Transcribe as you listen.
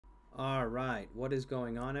All right, what is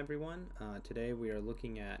going on, everyone? Today we are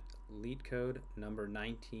looking at Leetcode number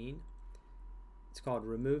 19. It's called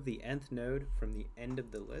remove the nth node from the end of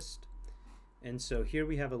the list. And so here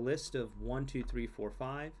we have a list of 1, 2, 3, 4,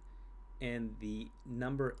 5, and the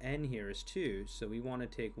number n here is 2. So we want to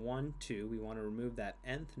take 1, 2. We want to remove that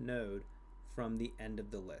nth node from the end of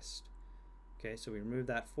the list. Okay, so we remove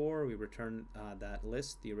that 4. We return that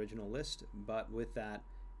list, the original list, but with that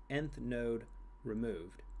nth node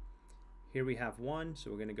removed. Here we have 1, so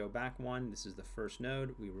we're going to go back 1. This is the first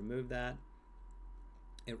node. We remove that.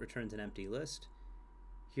 It returns an empty list.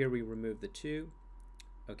 Here we remove the 2.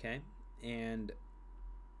 Okay, and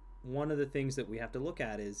one of the things that we have to look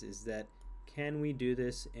at is that can we do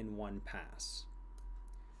this in one pass?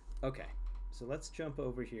 Okay, so let's jump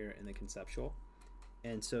over here in the conceptual.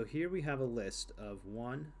 And so here we have a list of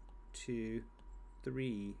 1, 2,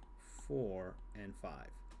 3, 4, and 5.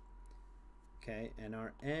 Okay, and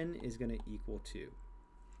our n is going to equal 2.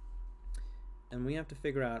 And we have to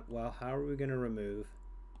figure out, well, how are we going to remove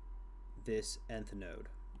this nth node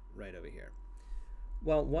right over here?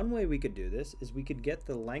 Well, one way we could do this is we could get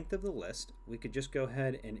the length of the list. We could just go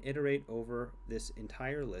ahead and iterate over this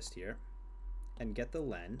entire list here and get the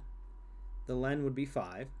len. The len would be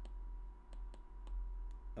 5.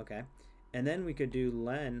 Okay, and then we could do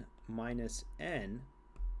len minus n,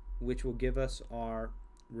 which will give us our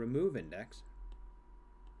remove index.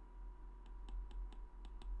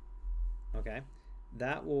 Okay,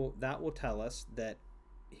 that will tell us that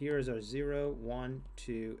here is our 0, 1,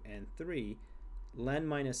 2, and 3. Len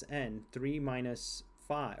minus n, 3 minus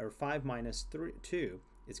 5, or 5 minus 2,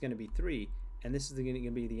 it's going to be 3, and this is going to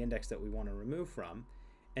be the index that we want to remove from.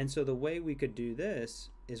 And so the way we could do this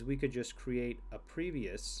is we could just create a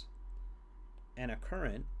previous and a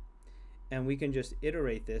current, and we can just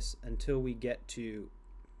iterate this until we get to,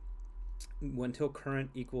 until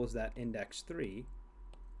current equals that index 3.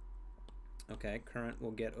 Okay, current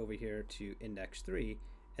will get over here to index 3,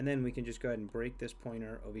 and then we can just go ahead and break this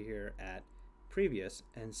pointer over here at previous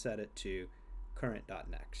and set it to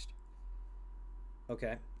current.next.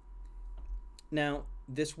 Okay, now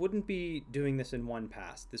this wouldn't be doing this in one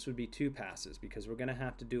pass. This would be 2 passes, because we're going to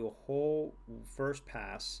have to do a whole first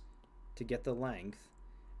pass to get the length,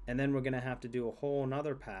 and then we're going to have to do a whole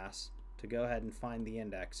another pass to go ahead and find the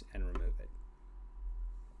index and remove it.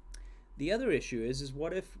 The other issue is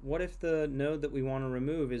what if the node that we want to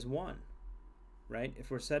remove is 1, right?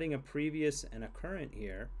 If we're setting a previous and a current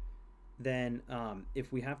here, then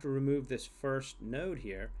if we have to remove this first node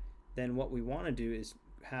here, then what we want to do is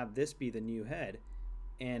have this be the new head,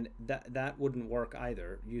 and that wouldn't work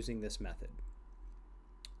either using this method.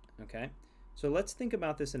 Okay, so let's think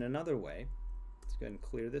about this in another way. Let's go ahead and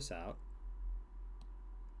clear this out,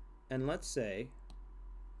 and let's say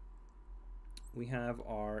we have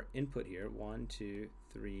our input here, 1, 2,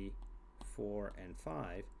 3, 4, and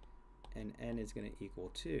 5, and n is going to equal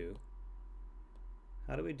 2.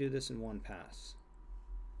 How do we do this in one pass?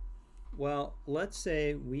 Well, let's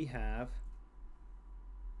say we have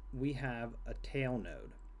a tail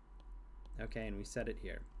node, okay, and we set it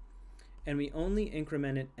here, and we only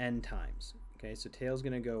increment it n times. Okay, so tail is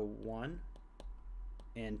going to go 1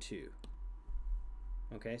 and 2.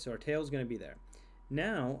 Okay, so our tail is going to be there.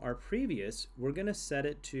 Now our previous, we're going to set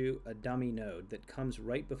it to a dummy node that comes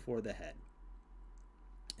right before the head,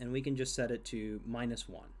 and we can just set it to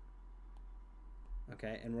 -1.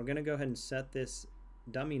 Okay, and we're going to go ahead and set this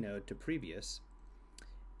dummy node to previous,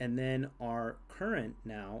 and then our current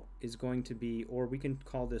now is going to be, or we can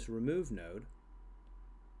call this remove node.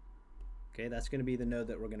 Okay, that's going to be the node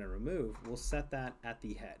that we're going to remove. We'll set that at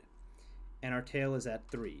the head, and our tail is at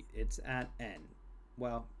 3. It's at n.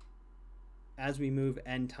 Well, as we move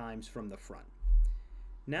n times from the front.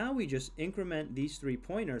 Now we just increment these 3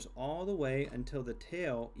 pointers all the way until the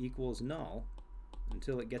tail equals null,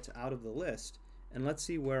 until it gets out of the list, and let's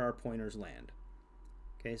see where our pointers land.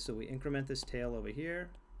 Okay, so we increment this tail over here,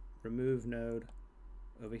 remove node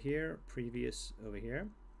over here, previous over here.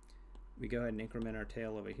 We go ahead and increment our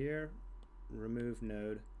tail over here, remove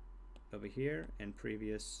node over here, and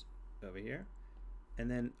previous over here.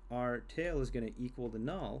 And then our tail is going to equal the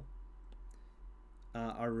null.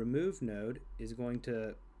 Our remove node is going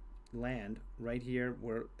to land right here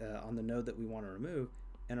where on the node that we want to remove,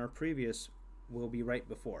 and our previous will be right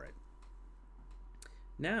before it.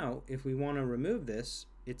 Now, if we want to remove this,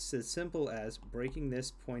 it's as simple as breaking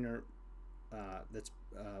this pointer that's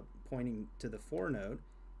pointing to the 4 node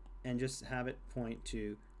and just have it point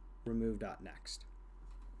to remove.next.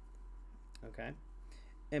 Okay?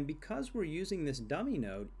 And because we're using this dummy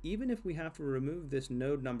node, even if we have to remove this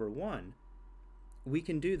node number 1, we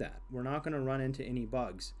can do that. We're not going to run into any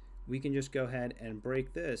bugs. we can just go ahead and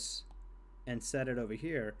break this and set it over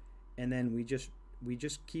here, and then we just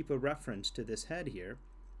keep a reference to this head here.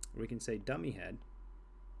 We can say dummy head,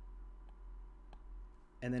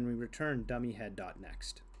 and then we return dummy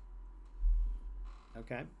head.next.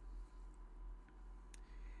 Okay?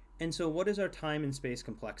 And so what is our time and space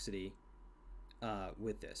complexity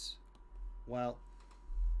with this? Well,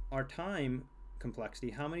 our time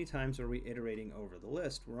complexity, how many times are we iterating over the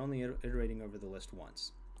list? We're only iterating over the list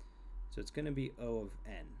once. So it's going to be O of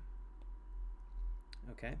n.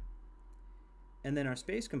 Okay? And then our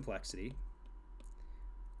space complexity,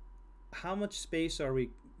 how much space are we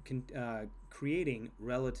creating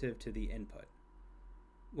relative to the input?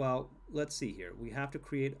 Well, let's see here. We have to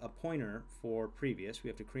create a pointer for previous. We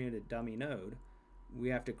have to create a dummy node. We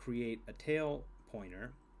have to create a tail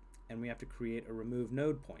pointer. And we have to create a remove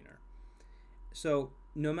node pointer. So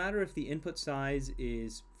no matter if the input size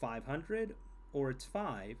is 500 or it's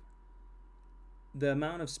 5, the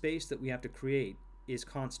amount of space that we have to create is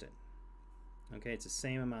constant. Okay, it's the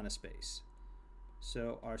same amount of space.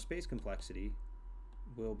 So our space complexity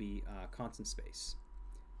will be constant space.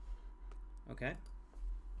 Okay?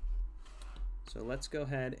 So let's go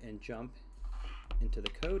ahead and jump into the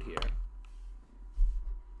code here.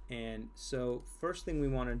 And so first thing we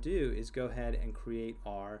want to do is go ahead and create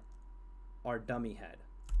our dummy head.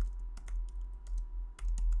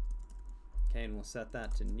 Okay, and we'll set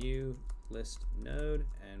that to new list node,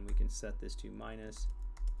 and we can set this to minus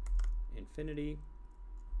infinity,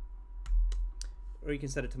 or you can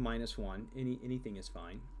set it to -1. Anything is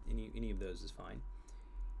fine. Any of those is fine.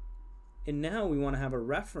 And now we want to have a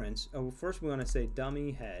reference. Oh, first we want to say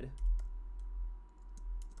dummy head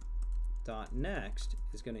dot next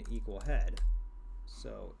is going to equal head.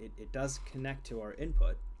 So it does connect to our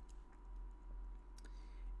input.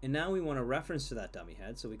 And now we want a reference to that dummy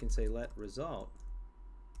head, so we can say let result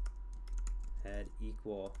head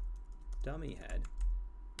equal dummy head.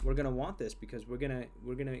 We're going to want this because we're going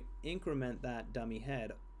to increment that dummy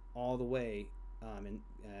head all the way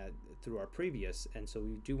through our previous, and so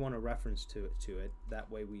we do want a reference to it.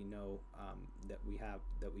 That way we know that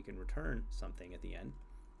we can return something at the end.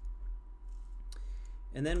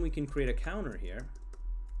 And then we can create a counter here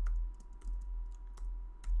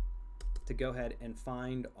to go ahead and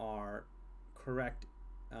find our correct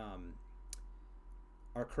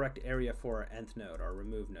area for our nth node, our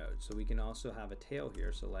remove node. So we can also have a tail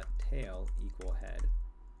here, so let tail equal head.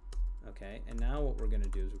 Okay, and now what we're going to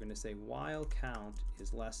do is we're going to say while count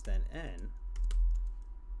is less than n,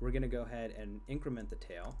 we're going to go ahead and increment the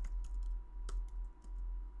tail.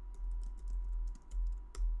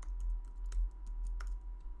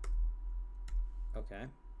 Okay.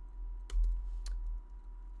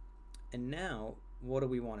 And now what do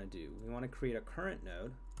we want to do? We want to create a current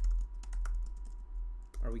node,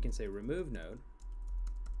 or we can say remove node.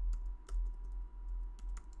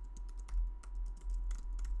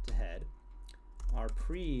 To head. Our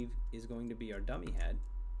prev is going to be our dummy head.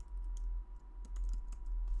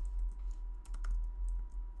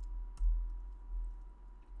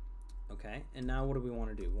 Okay, and now what do we want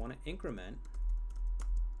to do? We want to increment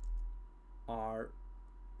our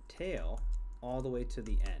tail all the way to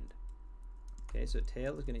the end. Okay, so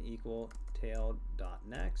tail is going to equal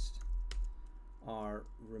tail.next. Our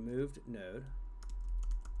removed node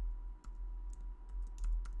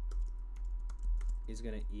is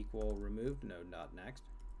going to equal removed node.next.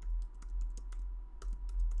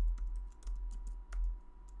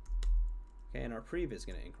 Okay, and our prev is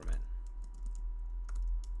going to increment.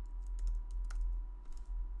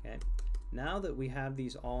 Okay, now that we have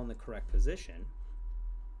these all in the correct position,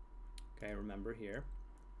 okay, remember here,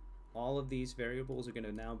 all of these variables are going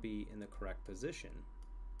to now be in the correct position.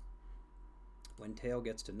 When tail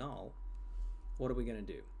gets to null, what are we going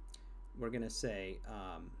to do? We're going to say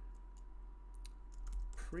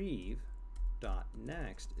prev.next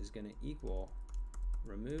is going to equal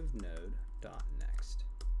remove node.next.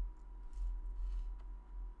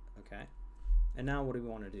 Okay, and now what do we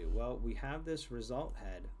want to do? Well, we have this result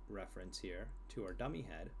head reference here to our dummy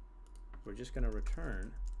head. We're just going to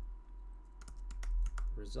return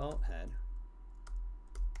result head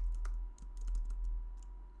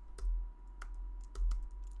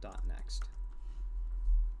dot next.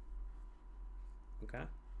 Okay,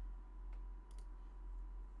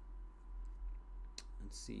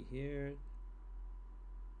 let's see here.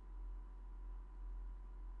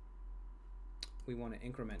 We want to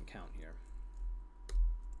increment count here.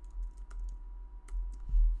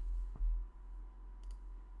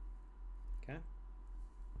 Okay,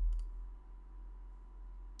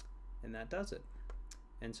 and that does it.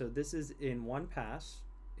 And so this is in one pass.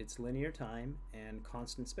 it's linear time and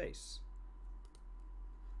constant space.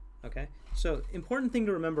 Okay, so important thing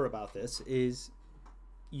to remember about this is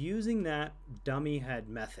using that dummy head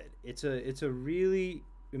method. It's a really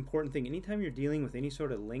important thing. Anytime you're dealing with any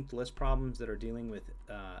sort of linked list problems that are dealing with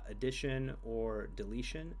addition or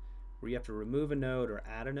deletion, where you have to remove a node or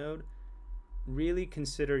add a node, really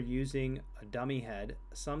consider using a dummy head,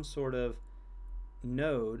 some sort of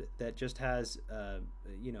node that just has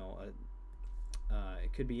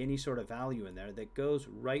it could be any sort of value in there that goes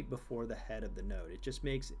right before the head of the node. It just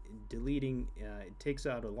makes deleting, it takes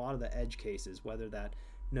out a lot of the edge cases, whether that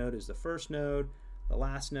node is the first node, the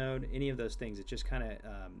last node, any of those things. It just kind of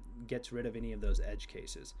gets rid of any of those edge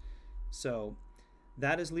cases. So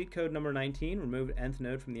that is Leetcode number 19, remove nth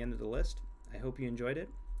node from the end of the list. I hope you enjoyed it,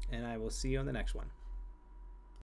 and I will see you on the next one.